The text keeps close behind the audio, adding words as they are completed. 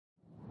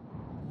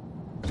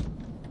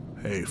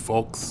Hey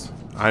folks,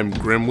 I'm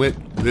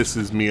Grimwit, this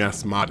is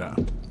Miasmata.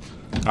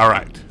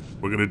 Alright,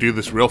 we're gonna do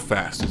this real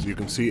fast. As you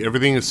can see,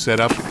 everything is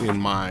set up in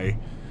my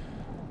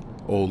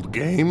old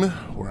game.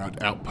 We're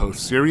at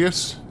Outpost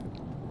Sirius.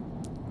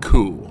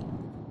 Cool.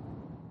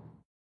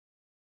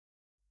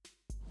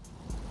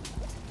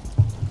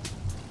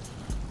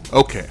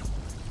 Okay,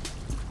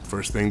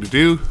 first thing to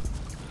do,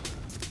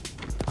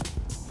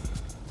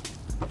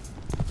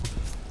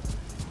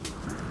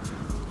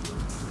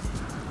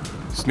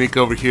 sneak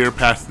over here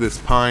past this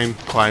pine,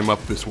 climb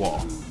up this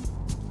wall.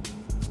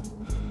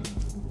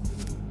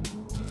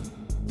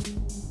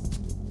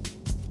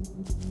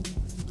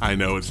 I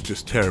know it's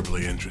just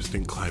terribly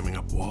interesting climbing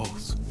up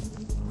walls.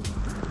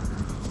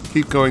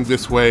 Keep going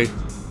this way.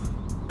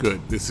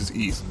 Good, this is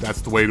east.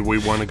 That's the way we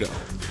want to go.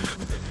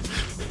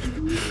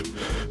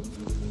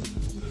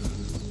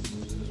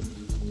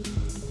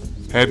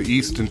 Head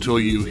east until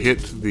you hit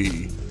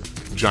the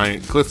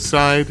giant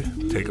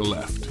cliffside. Take a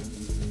left.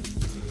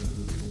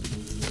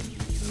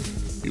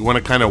 You want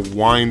to kind of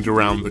wind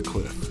around the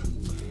cliff.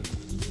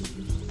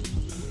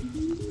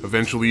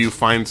 Eventually you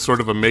find sort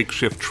of a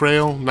makeshift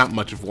trail, not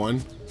much of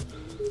one.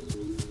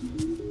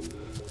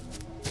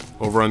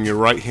 Over on your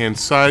right hand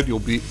side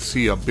you'll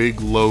see a big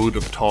load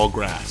of tall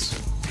grass.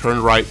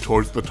 Turn right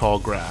towards the tall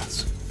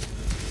grass.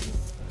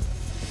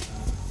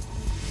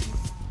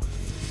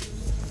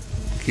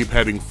 Keep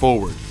heading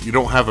forward. You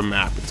don't have a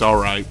map, it's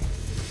alright.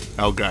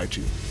 I'll guide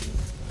you.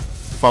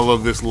 Follow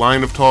this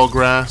line of tall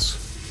grass.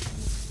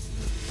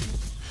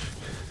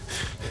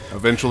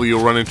 Eventually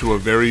you'll run into a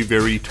very,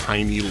 very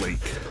tiny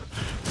lake.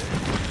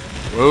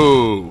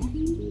 Whoa!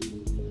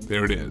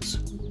 There it is.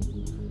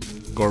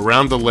 Go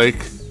around the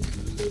lake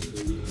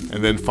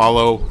and then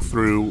follow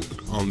through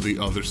on the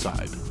other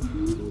side.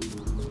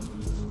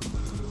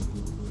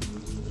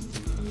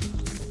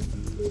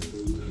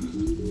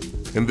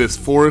 In this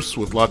forest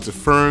with lots of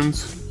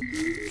ferns,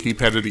 keep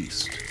headed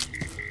east.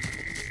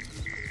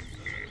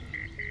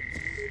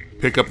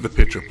 Pick up the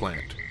pitcher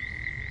plant.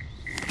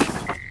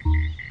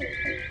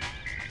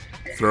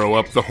 Throw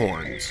up the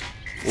horns,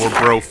 or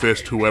bro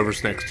fist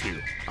whoever's next to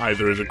you.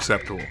 Either is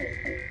acceptable.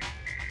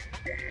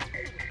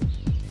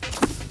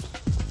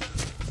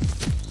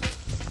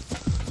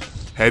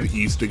 Head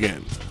east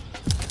again.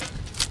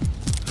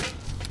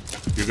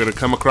 You're going to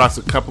come across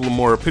a couple of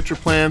more pitcher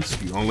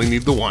plants. You only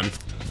need the one.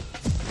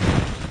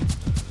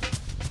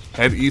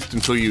 Head east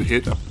until you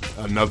hit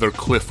another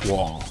cliff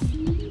wall.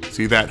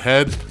 See that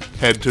head?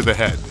 Head to the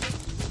head.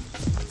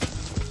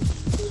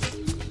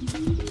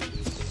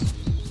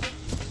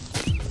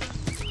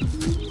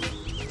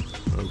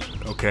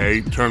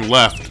 Okay, turn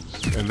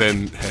left and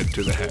then head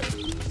to the head.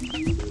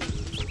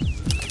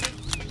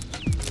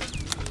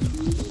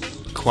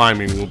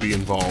 Climbing will be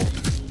involved.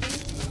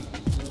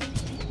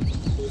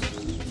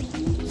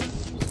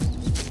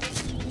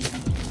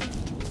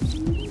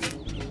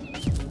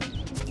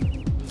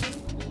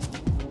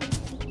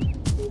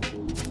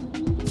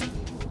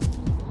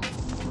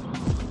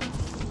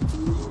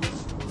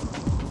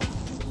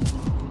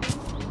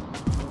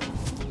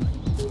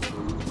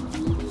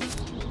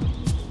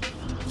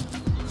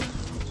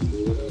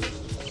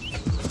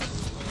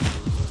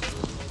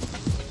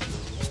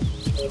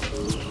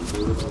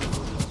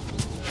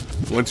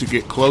 Once you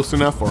get close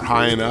enough or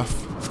high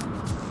enough,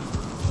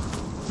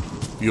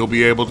 you'll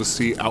be able to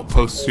see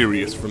Outpost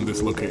Sirius from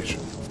this location.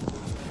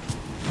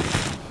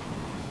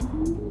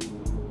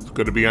 It's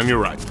going to be on your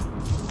right.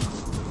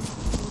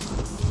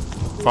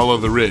 Follow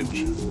the ridge.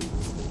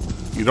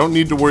 You don't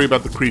need to worry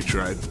about the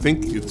creature. I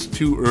think it's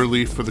too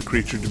early for the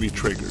creature to be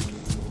triggered.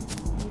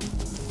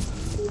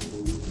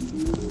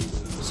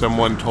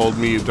 Someone told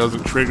me it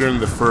doesn't trigger in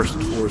the first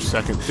or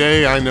second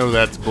day. I know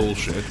that's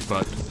bullshit,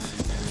 but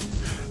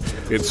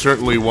it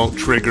certainly won't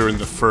trigger in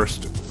the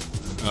first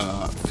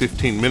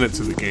 15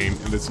 minutes of the game,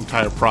 and this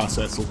entire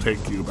process will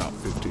take you about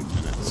 15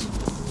 minutes.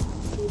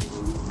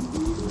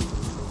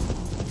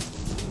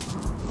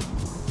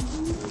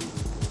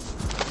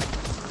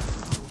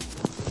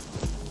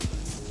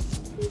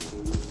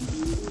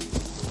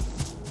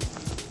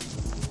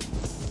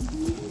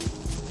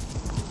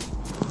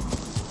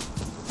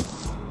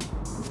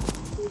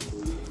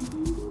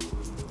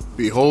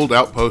 Behold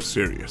Outpost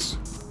Sirius.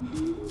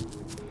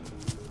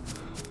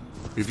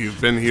 If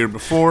you've been here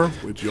before,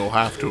 which you'll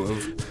have to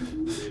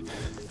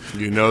have,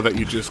 you know that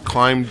you just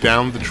climb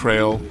down the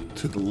trail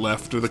to the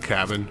left of the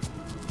cabin.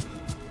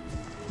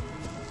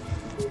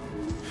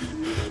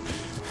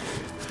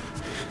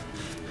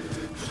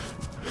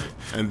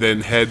 And then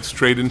head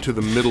straight into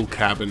the middle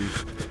cabin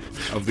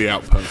of the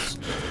outpost.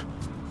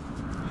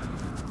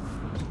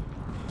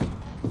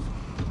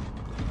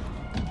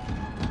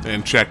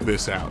 And check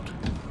this out.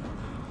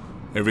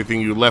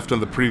 Everything you left on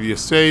the previous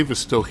save is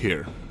still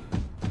here.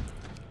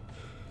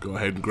 Go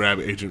ahead and grab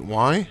Agent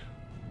Y.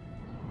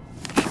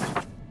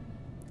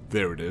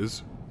 There it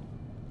is.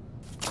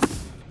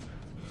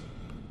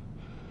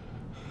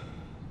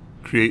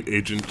 Create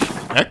Agent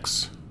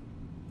X.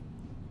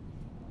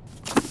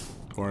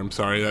 Or I'm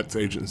sorry, that's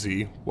Agent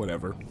Z,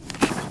 whatever.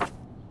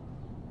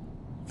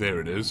 There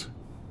it is.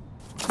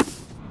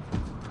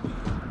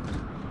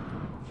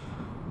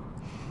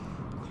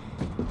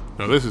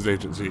 No, this is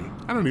Agent Z.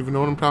 I don't even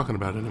know what I'm talking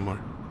about anymore.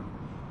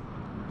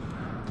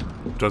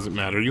 Doesn't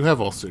matter. You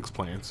have all 6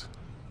 plans.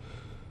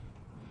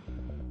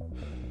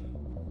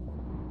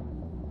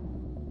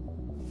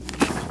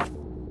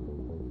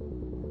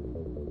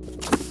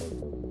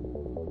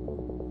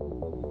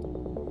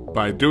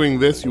 By doing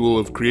this, you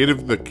will have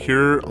created the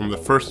cure on the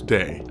first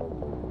day.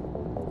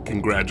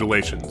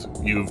 Congratulations,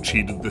 you've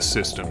cheated the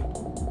system.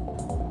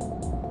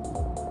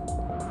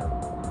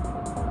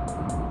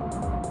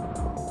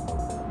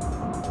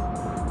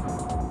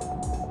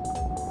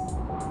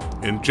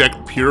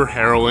 Inject pure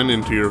heroin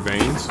into your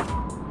veins,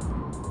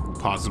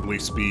 possibly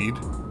speed,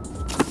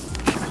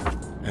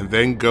 and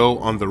then go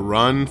on the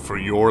run for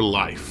your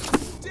life.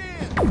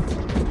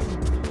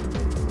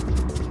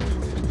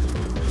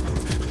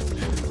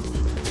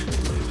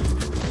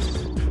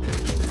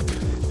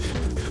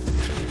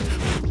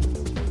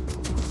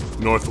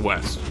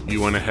 Northwest. You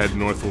want to head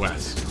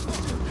northwest.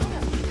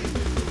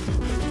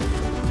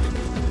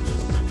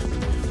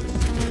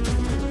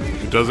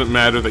 It doesn't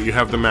matter that you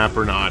have the map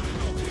or not.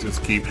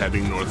 Just keep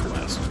heading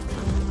northwest.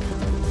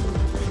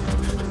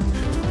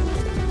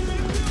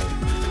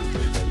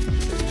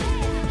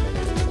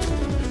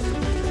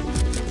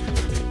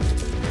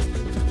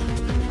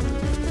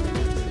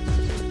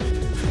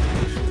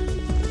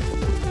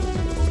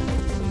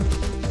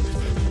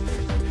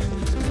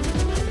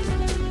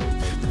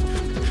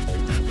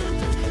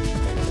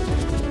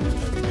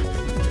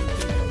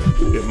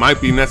 It might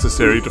be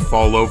necessary to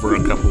fall over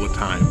a couple of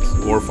times,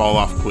 or fall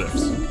off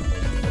cliffs.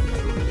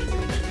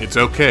 It's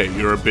okay,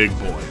 you're a big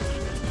boy.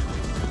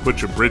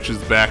 Put your britches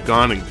back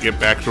on and get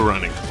back to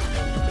running.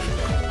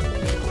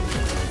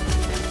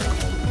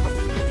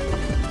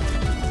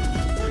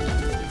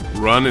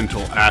 Run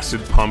until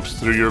acid pumps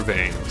through your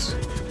veins.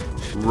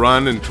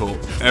 Run until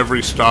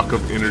every stock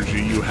of energy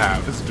you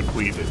have is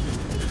depleted.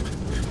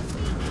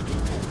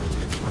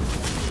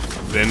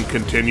 Then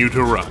continue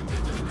to run.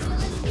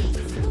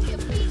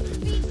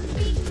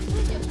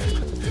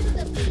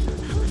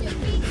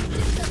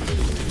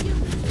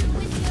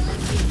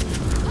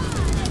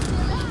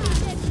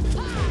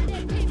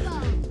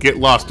 Get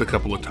lost a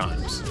couple of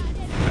times.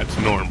 That's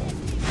normal.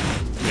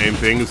 Main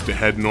thing is to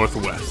head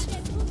northwest.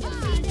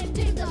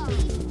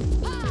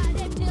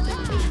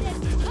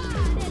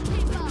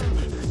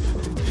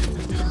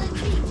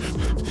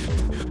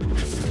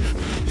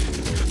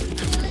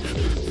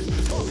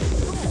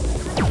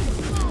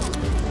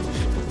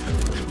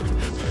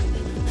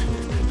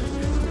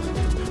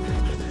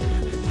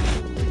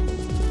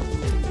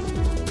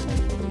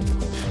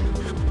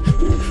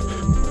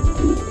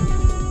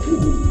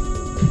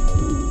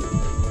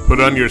 Put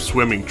on your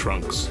swimming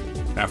trunks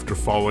after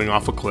falling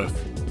off a cliff,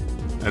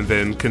 and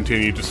then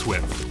continue to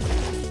swim.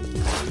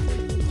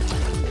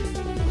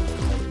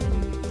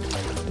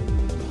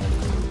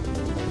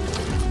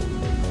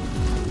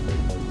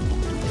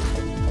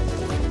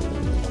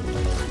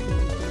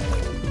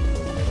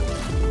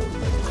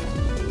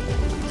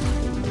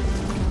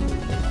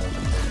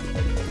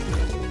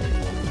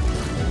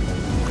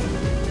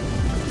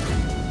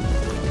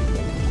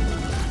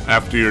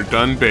 After you're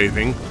done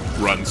bathing,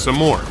 run some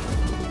more.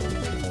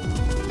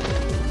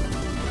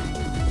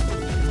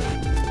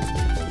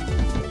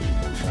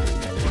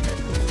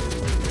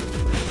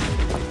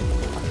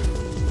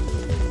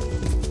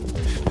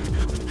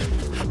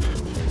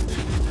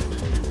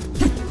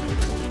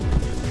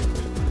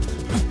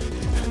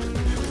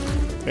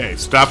 Hey,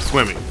 stop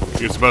swimming.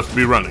 You're supposed to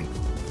be running.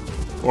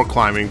 Or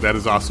climbing, that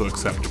is also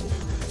acceptable.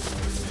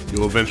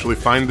 You'll eventually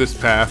find this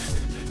path.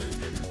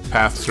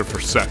 Paths are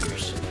for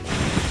suckers.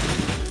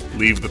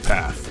 Leave the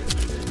path.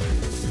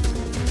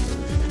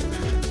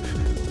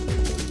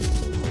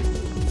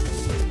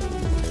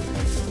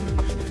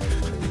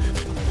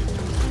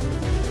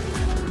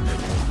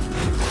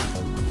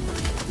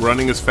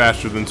 Running is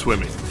faster than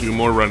swimming. Do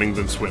more running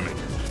than swimming.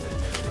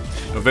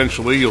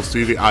 Eventually, you'll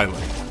see the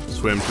island.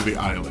 Swim to the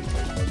island.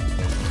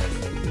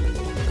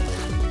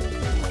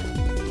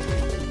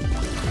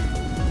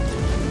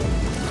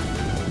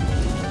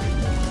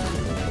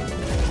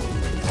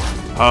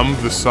 Hum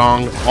the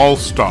song All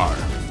Star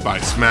by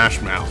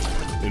Smash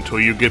Mouth until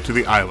you get to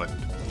the island.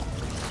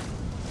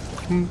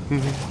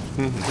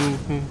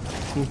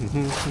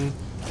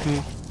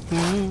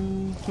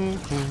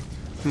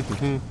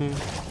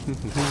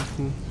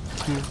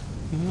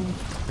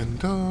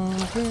 And all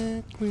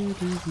that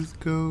glitters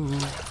gold.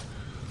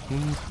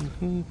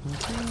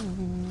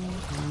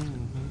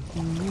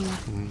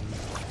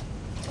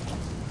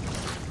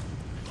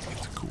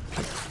 It's a cool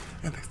place.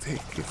 And they say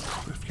it gets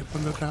cold if you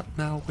run it out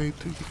now. Wait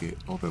till you get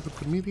older with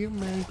the medium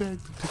man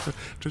bags to differ.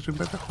 Judging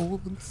by the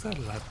hole in the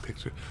satellite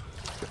picture.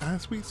 The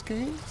ice we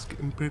skate is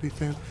getting pretty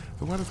thin.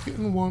 The water's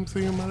getting warm, so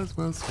you might as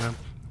well swim.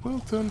 The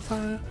world's on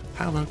fire.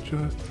 How about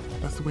yours?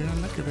 That's the way I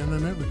like it, and I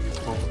never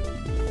get bored.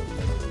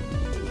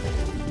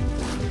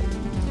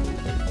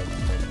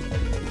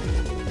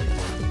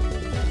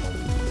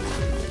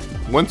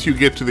 Once you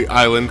get to the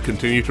island,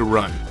 continue to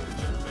run.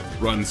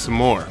 Run some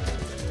more.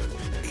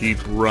 Keep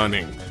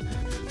running.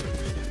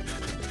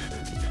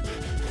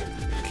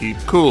 Keep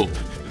cool.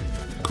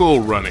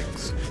 Cool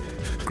Runnings.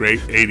 Great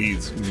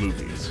 80s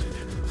movies.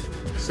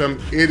 Some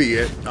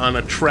idiot on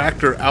a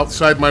tractor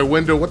outside my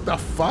window. What the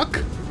fuck?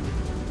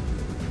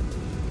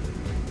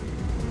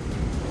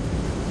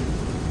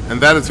 And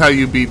that is how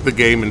you beat the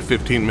game in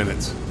 15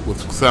 minutes.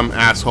 With some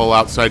asshole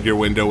outside your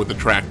window with a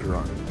tractor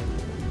on.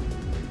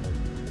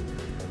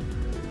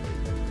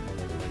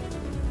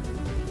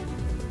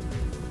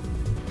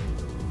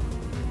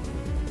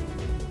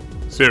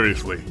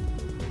 Seriously.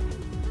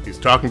 He's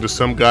talking to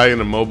some guy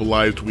in a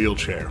mobilized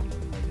wheelchair.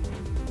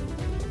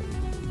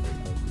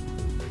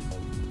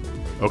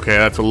 Okay,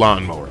 that's a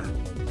lawnmower.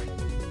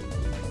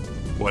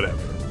 Whatever.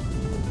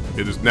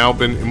 It has now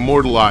been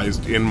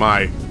immortalized in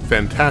my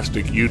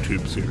fantastic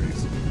YouTube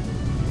series.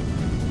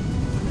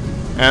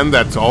 And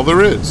that's all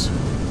there is.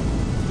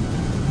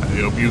 I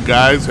hope you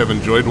guys have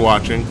enjoyed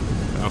watching.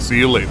 I'll see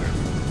you later.